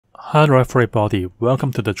Hello everybody,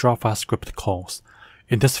 welcome to the JavaScript course.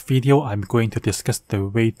 In this video, I'm going to discuss the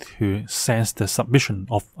way to sense the submission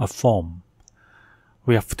of a form.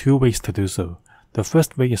 We have two ways to do so. The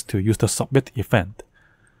first way is to use the submit event.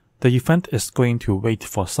 The event is going to wait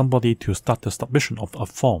for somebody to start the submission of a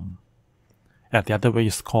form. And the other way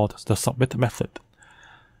is called the submit method.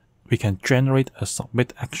 We can generate a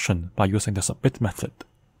submit action by using the submit method.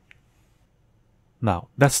 Now,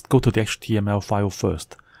 let's go to the HTML file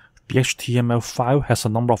first. The HTML file has a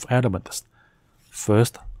number of elements.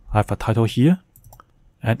 First, I have a title here,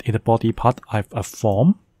 and in the body part, I have a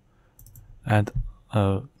form and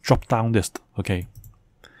a drop-down list, okay,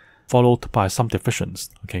 followed by some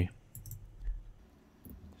divisions, okay.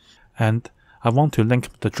 And I want to link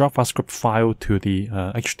the JavaScript file to the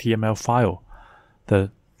HTML file.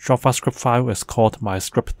 The JavaScript file is called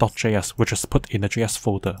myscript.js, which is put in the JS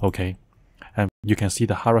folder, okay. And you can see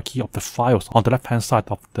the hierarchy of the files on the left-hand side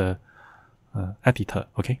of the editor,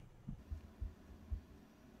 okay?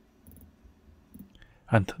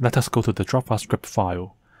 And let us go to the JavaScript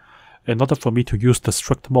file. In order for me to use the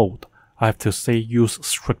strict mode, I have to say use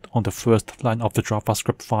strict on the first line of the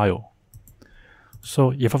JavaScript file.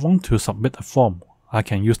 So if I want to submit a form, I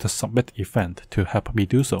can use the submit event to help me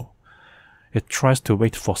do so. It tries to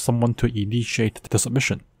wait for someone to initiate the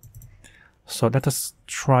submission. So let us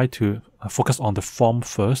try to focus on the form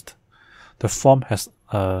first. The form has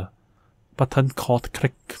a button called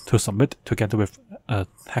click to submit together with a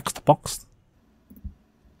text box.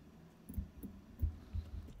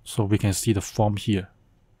 So we can see the form here.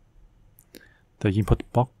 The input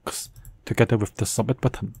box together with the submit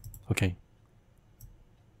button. Okay.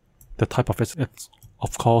 The type of it is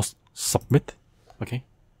of course submit. Okay.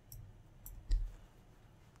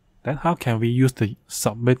 Then how can we use the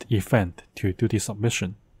submit event to do the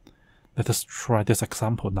submission? Let us try this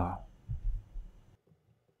example now.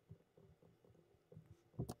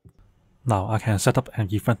 Now I can set up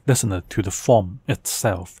an event listener to the form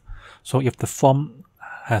itself. So if the form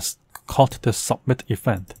has caught the submit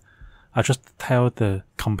event, I just tell the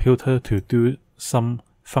computer to do some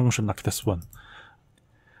function like this one.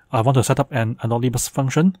 I want to set up an anonymous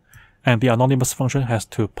function, and the anonymous function has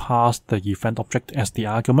to pass the event object as the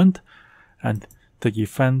argument, and the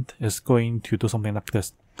event is going to do something like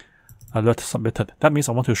this. Alert submitted. That means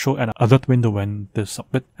I want to show an alert window when the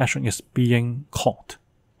submit action is being caught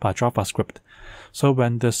by JavaScript. So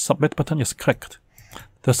when the submit button is clicked,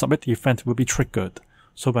 the submit event will be triggered.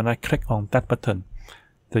 So when I click on that button,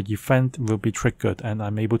 the event will be triggered and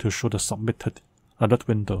I'm able to show the submitted alert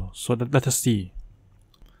window. So let us see.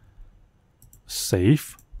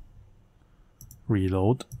 Save.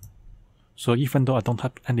 Reload. So even though I don't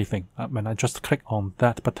have anything, when I just click on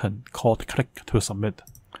that button called click to submit,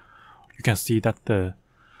 you can see that the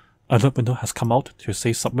alert window has come out to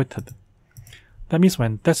say submitted. That means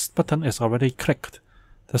when this button is already clicked,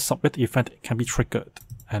 the submit event can be triggered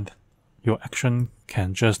and your action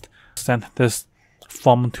can just send this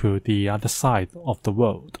form to the other side of the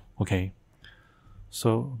world, okay?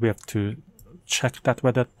 So we have to check that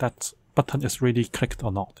whether that button is really clicked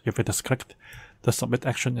or not. If it is clicked, the submit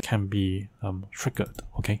action can be triggered,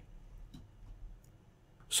 okay?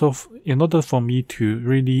 So in order for me to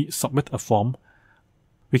really submit a form,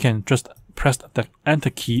 we can just press the enter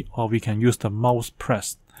key, or we can use the mouse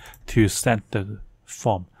press to send the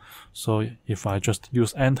form. So if I just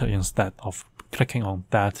use enter instead of clicking on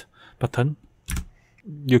that button,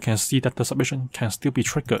 you can see that the submission can still be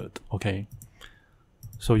triggered, okay?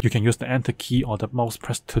 So you can use the enter key or the mouse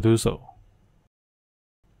press to do so.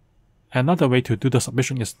 Another way to do the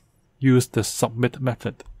submission is use the submit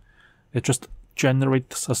method. It just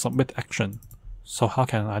generates a submit action. So how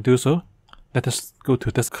can I do so? Let us go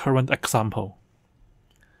to this current example.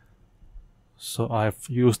 So I've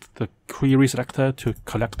used the query selector to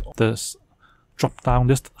collect this drop-down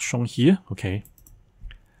list shown here, okay?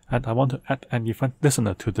 And I want to add an event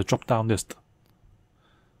listener to the drop-down list.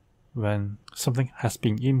 When something has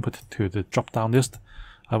been input to the drop-down list,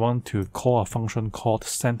 I want to call a function called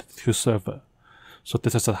sendToServer. So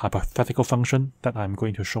this is a hypothetical function that I'm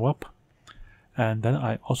going to show up. And then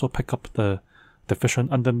I also pick up the division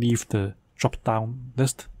underneath the drop-down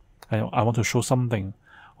list. I want to show something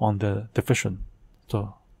on the division.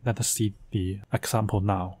 So let us see the example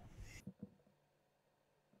now.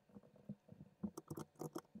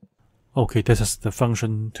 Okay, this is the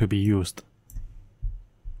function to be used.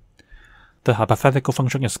 The hypothetical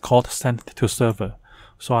function is called sendToServer.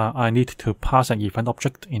 So I need to pass an event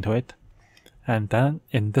object into it. And then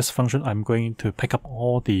in this function, I'm going to pick up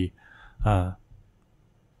all the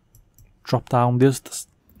drop-down lists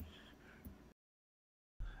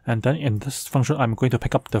And then in this function, I'm going to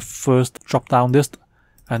pick up the first drop-down list.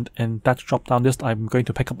 And in that drop-down list, I'm going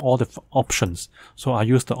to pick up all the options. So I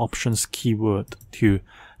use the options keyword to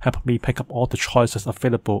help me pick up all the choices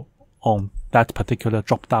available on that particular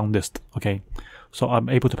drop-down list. Okay, so I'm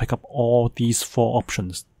able to pick up all these 4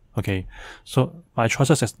 options. Okay, so my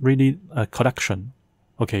choices is really a collection.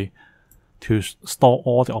 Okay, to store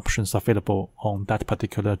all the options available on that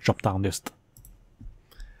particular drop-down list.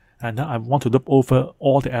 And then I want to loop over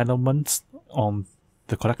all the elements on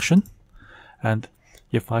the collection. And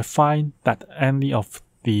if I find that any of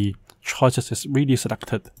the choices is really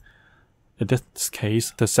selected, in this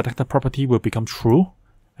case, the selected property will become true.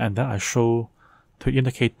 And then I show to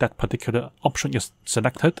indicate that particular option is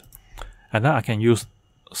selected. And then I can use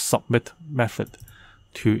submit method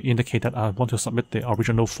to indicate that I want to submit the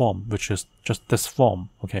original form, which is just this form.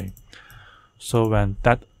 Okay, so when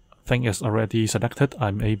that thing is already selected,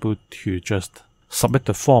 I'm able to just submit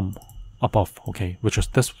the form above, okay, which is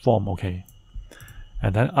this form. Okay,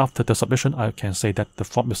 and then after the submission, I can say that the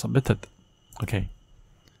form is submitted. Okay,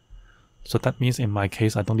 so that means in my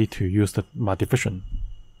case, I don't need to use my division.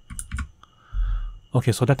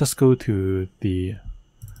 Okay, so let us go to the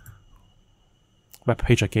web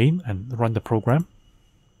page again and run the program.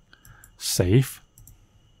 Save,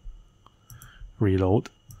 reload.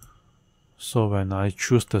 So when I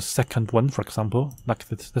choose the second one, for example, like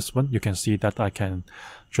this one, you can see that I can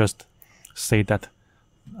just say that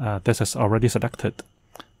this is already selected,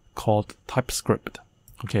 called TypeScript.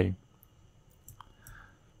 Okay,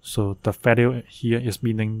 so the value here is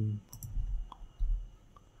meaning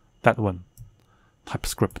that one,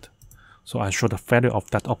 TypeScript. So I show the value of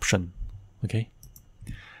that option. Okay,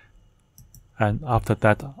 and after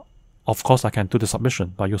that, of course, I can do the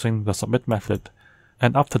submission by using the submit method.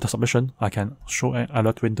 And after the submission, I can show an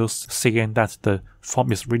alert window saying that the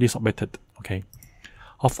form is really submitted. Okay.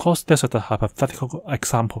 Of course, this is a hypothetical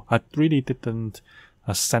example. I really didn't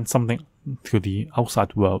send something to the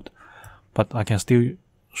outside world, but I can still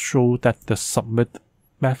show that the submit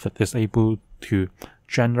method is able to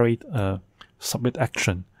generate a submit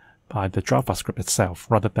action by the JavaScript itself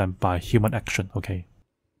rather than by human action. Okay.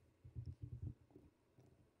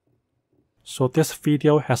 So this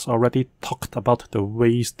video has already talked about the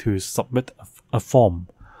ways to submit a form.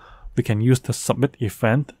 We can use the submit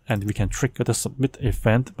event, and we can trigger the submit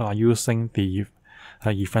event by using the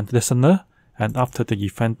event listener. And after the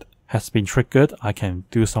event has been triggered, I can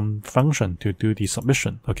do some function to do the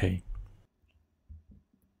submission. Okay.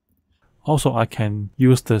 Also, I can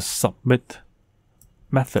use the submit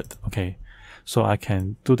method. Okay. So I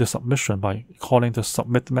can do the submission by calling the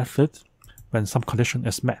submit method when some condition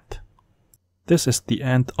is met. This is the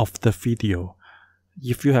end of the video.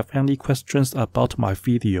 If you have any questions about my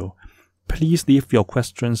video, please leave your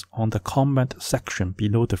questions on the comment section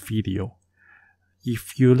below the video.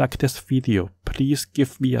 If you like this video, please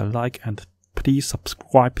give me a like and please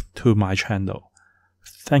subscribe to my channel.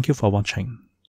 Thank you for watching.